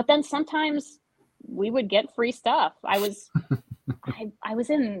 But then sometimes we would get free stuff. I was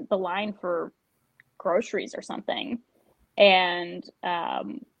in the line for groceries or something, and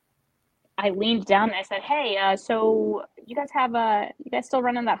I leaned down and I said, hey, so you guys still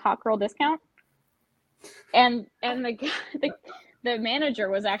running that hot girl discount? And the manager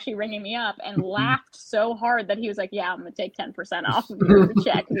was actually ringing me up and laughed so hard that he was like, yeah, I'm going to take 10% off of your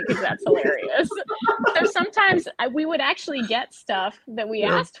check because that's hilarious. So sometimes we would actually get stuff that we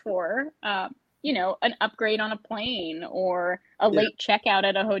asked for, you know, an upgrade on a plane or a late checkout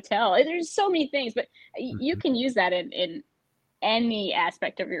at a hotel. There's so many things, but you can use that in any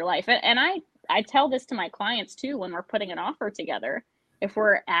aspect of your life. And I tell this to my clients too when we're putting an offer together. If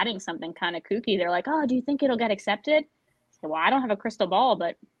we're adding something kind of kooky, they're like, oh, do you think it'll get accepted? I say, well, I don't have a crystal ball,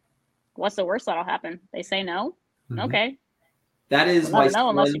 but what's the worst that'll happen? They say no. Okay. That is my son,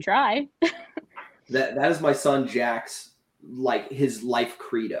 unless you try. that is my son Jack's, like, his life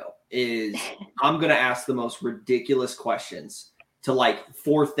credo is I'm gonna ask the most ridiculous questions to like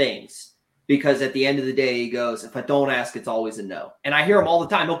 4 things. Because at the end of the day, he goes, if I don't ask, it's always a no. And I hear him all the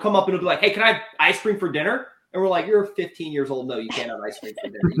time. He'll come up and he'll be like, hey, can I have ice cream for dinner? And we're like, you're 15 years old. No, you can't have ice cream for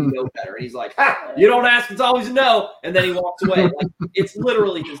dinner. You know better. And he's like, you don't ask, it's always a no. And then he walks away. Like, it's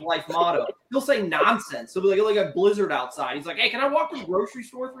literally his life motto. He'll say nonsense. He'll be like a blizzard outside. He's like, hey, can I walk to the grocery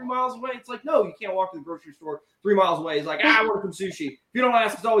store 3 miles away? It's like, no, you can't walk to the grocery store 3 miles away. He's like, I want some sushi. If you don't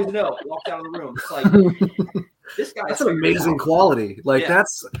ask, it's always a no. Walks out of the room. It's like, this guy's that's an amazing quality. Like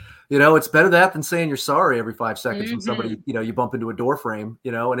that's, you know, it's better that than saying you're sorry every 5 seconds when somebody, you know, you bump into a door frame,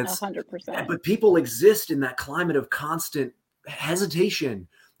 you know, and it's 100%. But people exist in that climate of constant hesitation.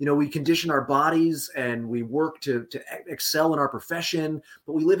 You know, we condition our bodies and we work to excel in our profession,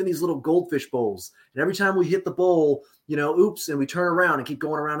 but we live in these little goldfish bowls. And every time we hit the bowl, you know, oops, and we turn around and keep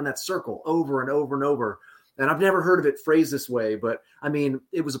going around in that circle over and over and over. And I've never heard of it phrased this way, but I mean,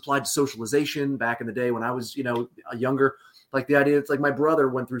 it was applied to socialization back in the day when I was, you know, younger. Like the idea, it's like my brother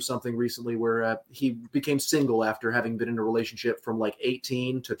went through something recently where he became single after having been in a relationship from like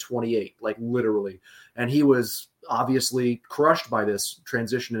 18 to 28, like literally. And he was obviously crushed by this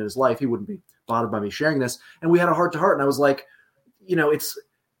transition in his life. He wouldn't be bothered by me sharing this. And we had a heart to heart. And I was like, you know,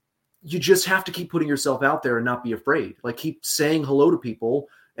 you just have to keep putting yourself out there and not be afraid. Like keep saying hello to people.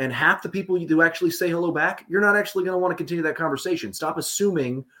 And half the people you do actually say hello back, you're not actually going to want to continue that conversation. Stop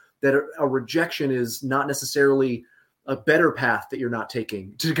assuming that a rejection is not necessarily a better path that you're not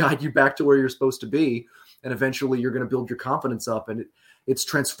taking to guide you back to where you're supposed to be. And eventually you're going to build your confidence up, and it's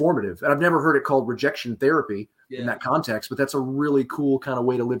transformative. And I've never heard it called rejection therapy in that context, but that's a really cool kind of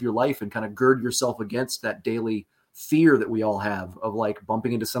way to live your life and kind of gird yourself against that daily fear that we all have of like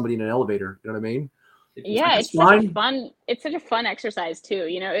bumping into somebody in an elevator. You know what I mean? Yeah, it's such a fun exercise too.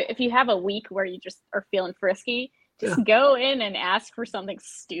 You know, if you have a week where you just are feeling frisky, just go in and ask for something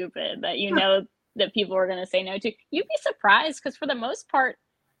stupid that you know that people are going to say no to. You'd be surprised because for the most part,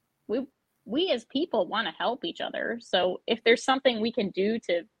 we as people want to help each other. So if there's something we can do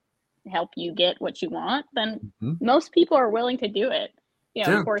to help you get what you want, then most people are willing to do it. You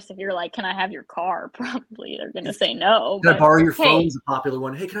know, of course, if you're like, can I have your car? Probably they're going to say no. Can I borrow your phone? Is a popular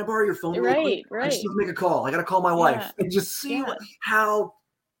one. Hey, can I borrow your phone? Right. I just need to make a call. I got to call my wife and just see how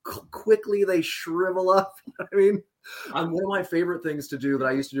quickly they shrivel up. You know what I mean? One of my favorite things to do that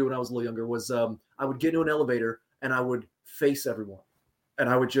I used to do when I was a little younger was I would get into an elevator and I would face everyone. And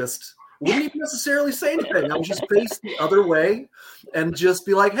I would just wouldn't even necessarily say anything. I would just face the other way and just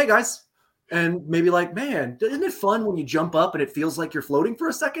be like, hey, guys. And maybe like, man, isn't it fun when you jump up and it feels like you're floating for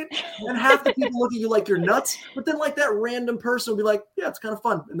a second? And half the people look at you like you're nuts. But then like that random person will be like, yeah, it's kind of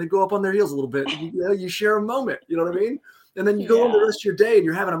fun. And they go up on their heels a little bit. And you share a moment. You know what I mean? And then you go on the rest of your day and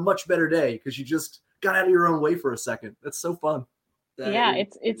you're having a much better day because you just got out of your own way for a second. That's so fun.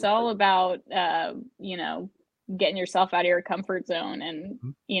 It's all about, you know, getting yourself out of your comfort zone and,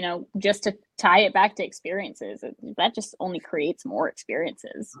 you know, just to tie it back to experiences. That just only creates more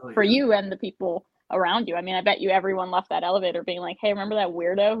experiences for you and the people around you. I mean, I bet you everyone left that elevator being like, hey, remember that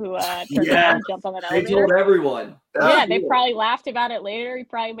weirdo who turned around and jumped on that elevator? They told everyone. Yeah, they probably laughed about it later. He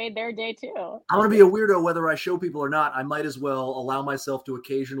probably made their day too. I want to be a weirdo whether I show people or not. I might as well allow myself to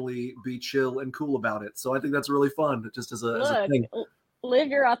occasionally be chill and cool about it. So I think that's really fun just as a thing. Live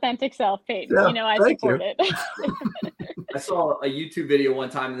your authentic self, Peyton. You know, I support it. I saw a YouTube video one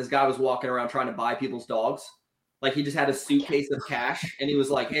time, and this guy was walking around trying to buy people's dogs. Like, he just had a suitcase of cash, and he was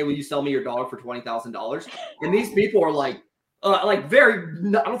like, "Hey, will you sell me your dog for $20,000?" And these people are like very.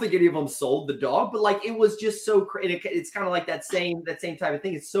 I don't think any of them sold the dog, but like, it was just so crazy. It's kind of like that same type of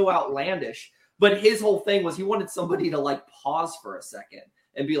thing. It's so outlandish. But his whole thing was he wanted somebody to like pause for a second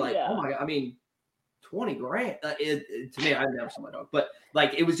and be like, "Oh my God!" I mean, 20 grand. To me, I've never sold my dog, but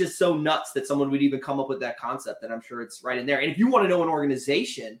like, it was just so nuts that someone would even come up with that concept. And I'm sure it's right in there. And if you want to know an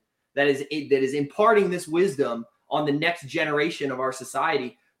organization that is imparting this wisdom on the next generation of our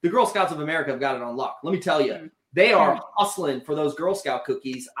society, the Girl Scouts of America have got it on lock. Let me tell you, they are hustling for those Girl Scout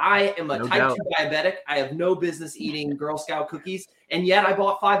cookies. I am a type 2 diabetic. I have no business eating Girl Scout cookies. And yet I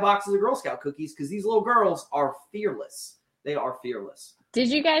bought 5 boxes of Girl Scout cookies because these little girls are fearless. They are fearless. Did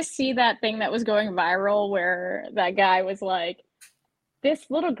you guys see that thing that was going viral where that guy was like, this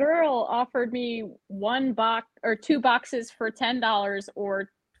little girl offered me 1 box or 2 boxes for $10 or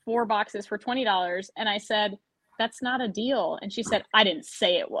 4 boxes for $20. And I said, that's not a deal. And she said, I didn't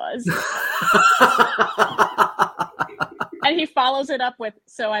say it was. And he follows it up with,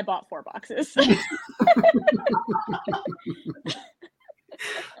 so I bought 4 boxes.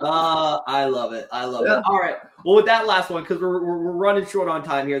 I love it. I love it. All right. Well, with that last one, because we're running short on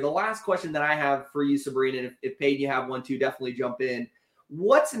time here, the last question that I have for you, Sabrina, and if Peyton, you have one too, definitely jump in.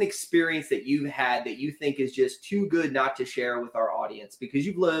 What's an experience that you've had that you think is just too good not to share with our audience? Because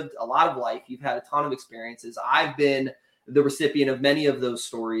you've lived a lot of life. You've had a ton of experiences. I've been the recipient of many of those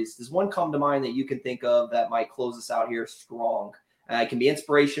stories. Does one come to mind that you can think of that might close us out here strong? It can be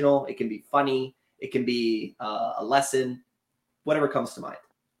inspirational. It can be funny. It can be a lesson. Whatever comes to mind.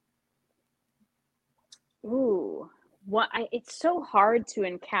 Ooh, it's so hard to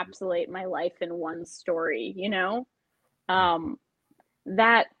encapsulate my life in one story, you know?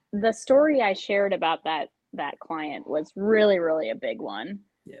 That the story I shared about that client was really, really a big one.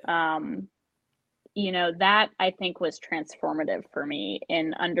 Yeah. You know, that I think was transformative for me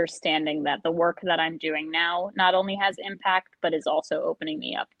in understanding that the work that I'm doing now not only has impact, but is also opening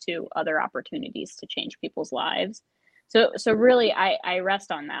me up to other opportunities to change people's lives. So really, I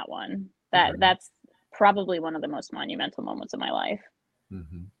rest on that one. That's probably one of the most monumental moments of my life.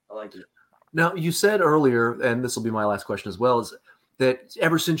 Mm-hmm. I like it. Now, you said earlier, and this will be my last question as well, is that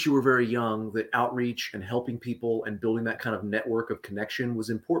ever since you were very young, that outreach and helping people and building that kind of network of connection was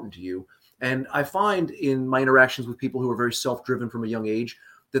important to you. And I find in my interactions with people who are very self-driven from a young age,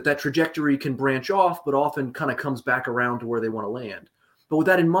 that trajectory can branch off, but often kind of comes back around to where they want to land. But with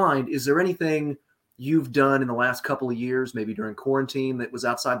that in mind, is there anything you've done in the last couple of years, maybe during quarantine, that was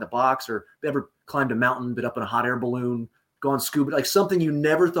outside the box, or ever climbed a mountain, been up in a hot air balloon, gone scuba, like something you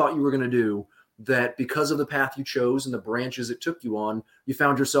never thought you were going to do, that because of the path you chose and the branches it took you on, you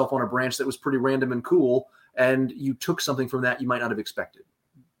found yourself on a branch that was pretty random and cool, and you took something from that you might not have expected?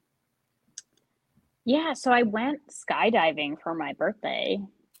 Yeah, so I went skydiving for my birthday,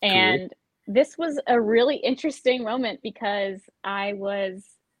 and this was a really interesting moment because I was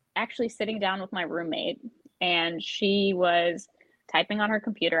actually sitting down with my roommate, and she was typing on her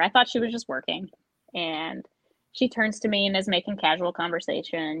computer. I thought she was just working, and she turns to me and is making casual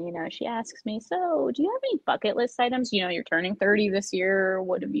conversation. You know, she asks me, so do you have any bucket list items? You know, you're turning 30 this year.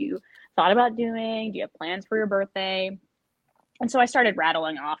 What have you thought about doing? Do you have plans for your birthday? And so I started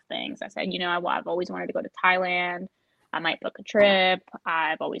rattling off things. I said, you know, I've always wanted to go to Thailand. I might book a trip.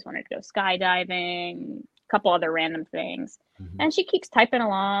 I've always wanted to go skydiving, a couple other random things. Mm-hmm. And she keeps typing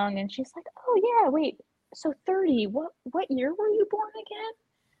along, and she's like, oh, yeah, wait, so 30, what year were you born again?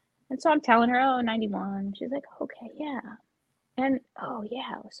 And so I'm telling her, 91. She's like, okay, yeah. And, oh,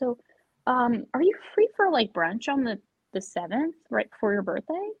 yeah, so are you free for, like, brunch on the 7th, right before your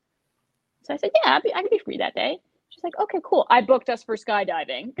birthday? So I said, yeah, I could be free that day. She's like, okay, cool. I booked us for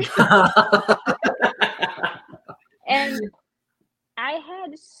skydiving. And I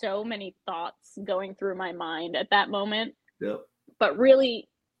had so many thoughts going through my mind at that moment. Yep. But really,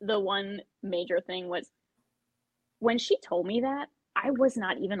 the one major thing was when she told me that, I was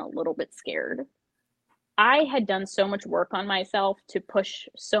not even a little bit scared. I had done so much work on myself to push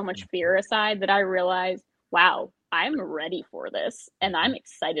so much fear aside that I realized, wow, I'm ready for this, and I'm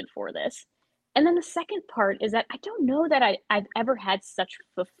excited for this. And then the second part is that I don't know that I've ever had such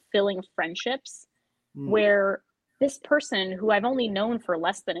fulfilling friendships where this person who I've only known for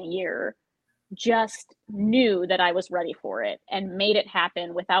less than a year just knew that I was ready for it and made it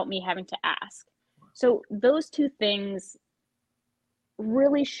happen without me having to ask. So those two things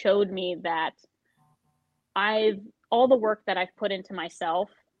really showed me that all the work that I've put into myself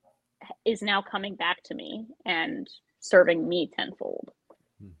is now coming back to me and serving me tenfold.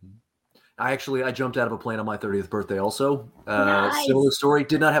 Mm-hmm. I jumped out of a plane on my 30th birthday also. Nice. Similar story.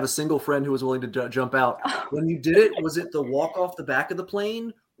 Did not have a single friend who was willing to jump out. When you did it, was it the walk off the back of the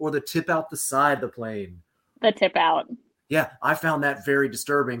plane or the tip out the side of the plane? The tip out. Yeah, I found that very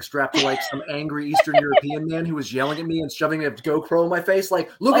disturbing, strapped to like some angry Eastern European man who was yelling at me and shoving a GoPro in my face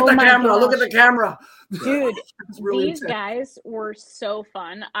like, look at the camera, look at the camera. Dude, really these guys were so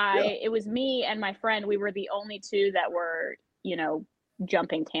fun. It was me and my friend. We were the only two that were,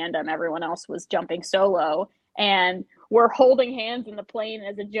 jumping tandem. Everyone else was jumping solo. And we're holding hands in the plane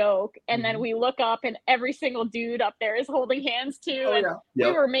as a joke. And then we look up and every single dude up there is holding hands too.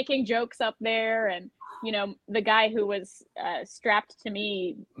 We were making jokes up there. And, the guy who was strapped to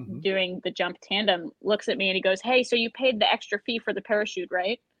me doing the jump tandem looks at me and he goes, "Hey, so you paid the extra fee for the parachute,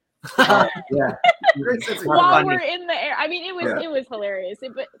 right?" Yeah. While we're in the air. I mean, it was hilarious.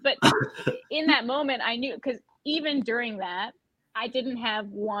 But in that moment, I knew, because even during that, I didn't have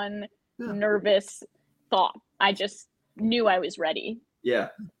one nervous thought. I just knew I was ready. Yeah.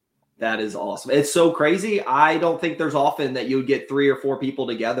 That is awesome. It's so crazy. I don't think there's often that you would get 3 or 4 people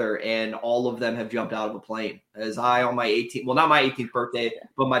together and all of them have jumped out of a plane. As I, on my 18th, well, not my 18th birthday,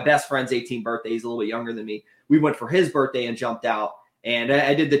 but my best friend's 18th birthday, he's a little bit younger than me. We went for his birthday and jumped out. And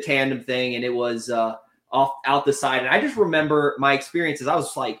I did the tandem thing, and it was out the side. And I just remember my experiences. I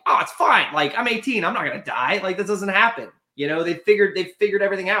was like, oh, it's fine. Like, I'm 18. I'm not going to die. Like, this doesn't happen. They figured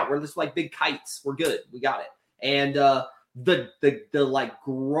everything out. We're just like big kites. We're good. We got it. And the like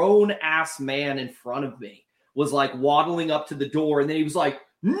grown ass man in front of me was like waddling up to the door, and then he was like,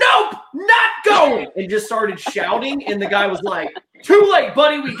 "Nope, not going," and just started shouting. And the guy was like, "Too late,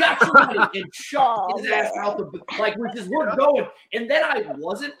 buddy. We got you ready," and shot his ass out we're going. And then I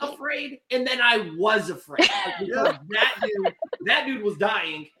wasn't afraid, and then I was afraid because that dude was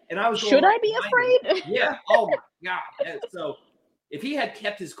dying, and I was. Should I be afraid? Yeah. Oh my god. And so if he had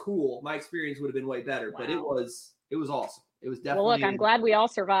kept his cool, my experience would have been way better. Wow. But it was awesome. It was definitely. Well, look, I'm glad we all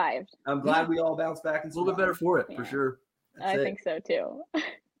survived. I'm glad we all bounced back and a little bit better for it, for sure. I think so too.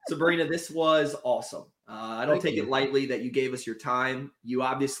 Sabrina, this was awesome. I don't take it lightly that you gave us your time. You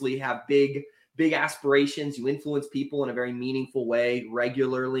obviously have big aspirations. You influence people in a very meaningful way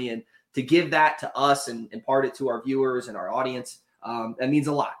regularly, and to give that to us and impart it to our viewers and our audience, that means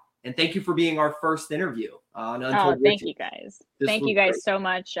a lot. And thank you for being our first interview on Untold Riches. Thank you guys. Thank you guys so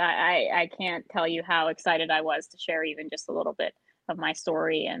much. I can't tell you how excited I was to share even just a little bit of my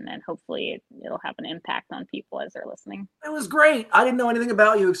story, and hopefully it'll have an impact on people as they're listening. It was great. I didn't know anything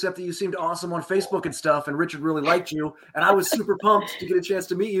about you except that you seemed awesome on Facebook and stuff, and Richard really liked you, and I was super pumped to get a chance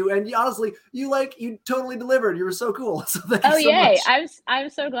to meet you. And honestly, you totally delivered. You were so cool. So thank you so much. I'm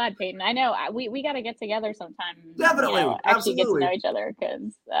so glad, Peyton. I know we got to get together sometime. Definitely, actually get to know each other,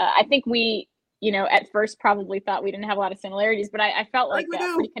 because I think we. At first probably thought we didn't have a lot of similarities, but I felt like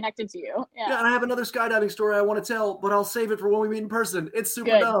pretty connected to you. Yeah, and I have another skydiving story I want to tell, but I'll save it for when we meet in person. It's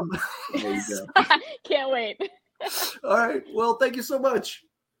super dumb. There you go. Can't wait. All right. Well, thank you so much.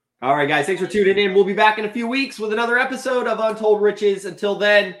 All right, guys. Thanks for tuning in. We'll be back in a few weeks with another episode of Untold Riches. Until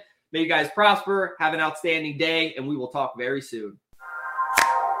then, may you guys prosper, have an outstanding day, and we will talk very soon.